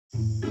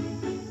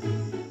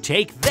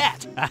Take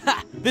that!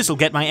 Aha! This'll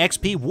get my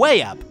XP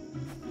way up!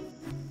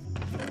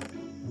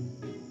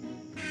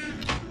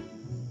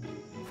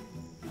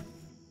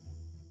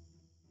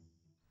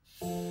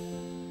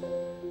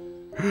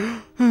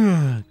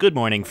 Good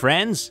morning,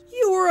 friends.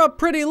 You were up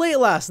pretty late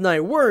last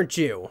night, weren't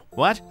you?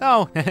 What?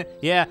 Oh,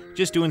 yeah,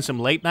 just doing some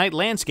late-night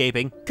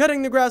landscaping.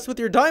 Cutting the grass with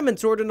your diamond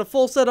sword and a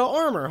full set of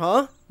armor,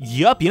 huh?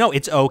 Yup, you know,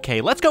 it's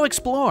okay. Let's go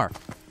explore.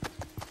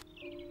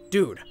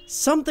 Dude,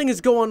 something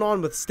is going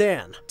on with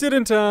Stan.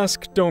 Didn't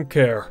ask, don't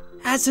care.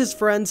 As his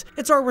friends,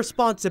 it's our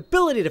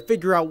responsibility to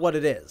figure out what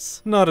it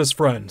is. Not his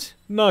friend.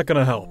 Not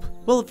gonna help.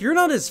 Well, if you're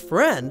not his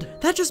friend,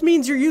 that just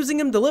means you're using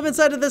him to live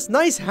inside of this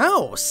nice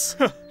house.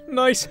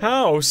 Nice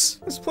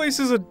house. This place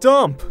is a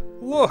dump.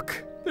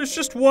 Look, there's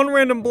just one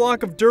random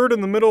block of dirt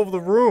in the middle of the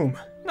room.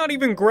 Not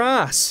even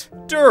grass.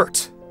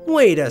 Dirt.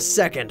 Wait a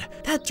second.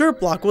 That dirt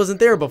block wasn't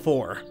there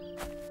before.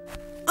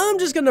 I'm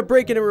just gonna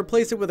break it and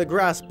replace it with a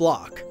grass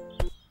block.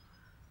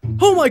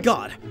 Oh my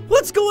god!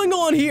 What's going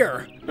on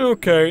here?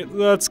 Okay,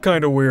 that's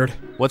kinda weird.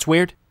 What's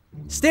weird?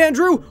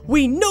 Standrew,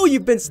 we know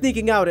you've been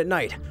sneaking out at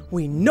night.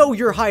 We know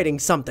you're hiding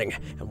something,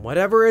 and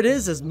whatever it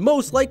is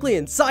most likely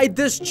inside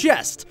this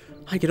chest.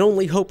 I can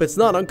only hope it's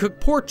not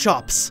uncooked pork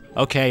chops.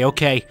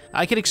 Okay,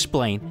 I can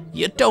explain.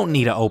 You don't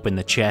need to open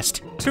the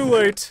chest. Too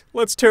late.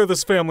 Let's tear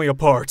this family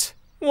apart.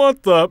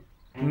 What the?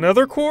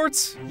 Nether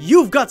quartz?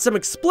 You've got some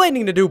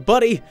explaining to do,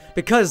 buddy,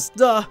 because,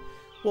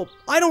 well,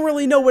 I don't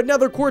really know what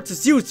nether quartz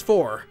is used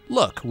for.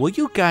 Look, will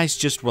you guys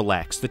just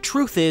relax? The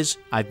truth is,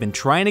 I've been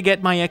trying to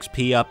get my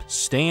XP up,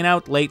 staying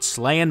out late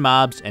slaying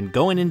mobs, and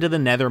going into the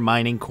nether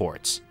mining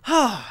quartz.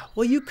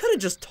 Well, you could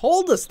have just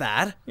told us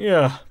that.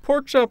 Yeah,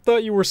 Porkchop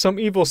thought you were some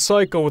evil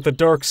psycho with a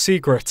dark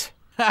secret.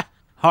 Ha!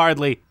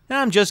 Hardly.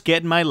 I'm just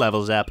getting my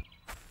levels up.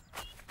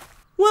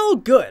 Well,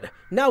 good.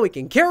 Now we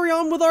can carry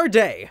on with our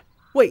day.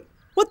 Wait,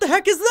 what the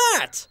heck is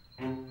that?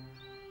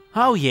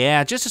 Oh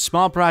yeah, just a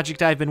small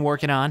project I've been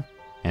working on.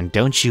 And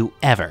don't you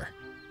ever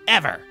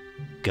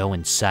go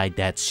inside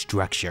that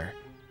structure.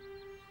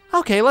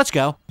 Okay, let's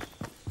go.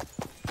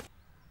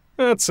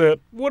 That's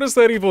it. What is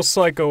that evil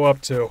psycho up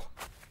to?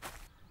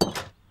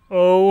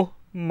 Oh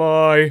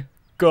my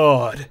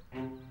god.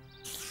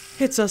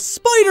 It's a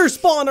spider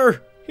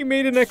spawner! He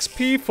made an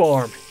XP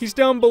farm. He's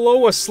down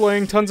below us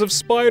slaying tons of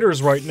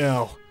spiders right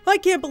now. I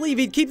can't believe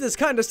he'd keep this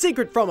kind of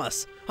secret from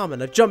us. I'm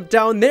gonna jump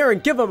down there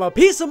and give him a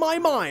piece of my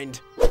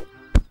mind.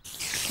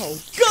 Oh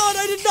god,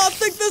 I did not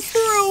think this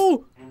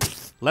through!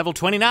 Level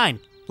 29.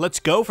 Let's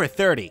go for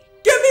 30.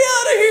 Get me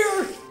out of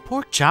here!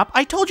 Porkchop,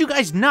 I told you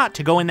guys not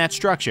to go in that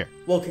structure.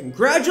 Well,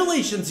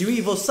 congratulations, you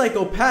evil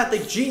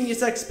psychopathic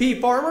genius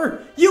XP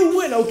farmer! You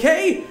win,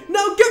 okay?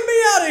 Now get me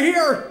out of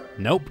here!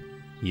 Nope.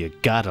 You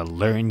gotta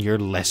learn your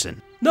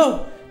lesson.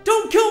 No,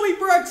 don't kill me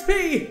for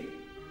XP!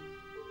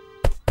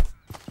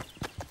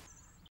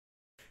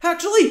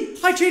 Actually,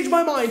 I changed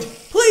my mind.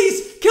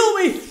 Please, kill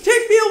me!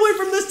 Take me away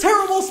from this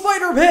terrible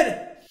spider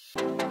pit!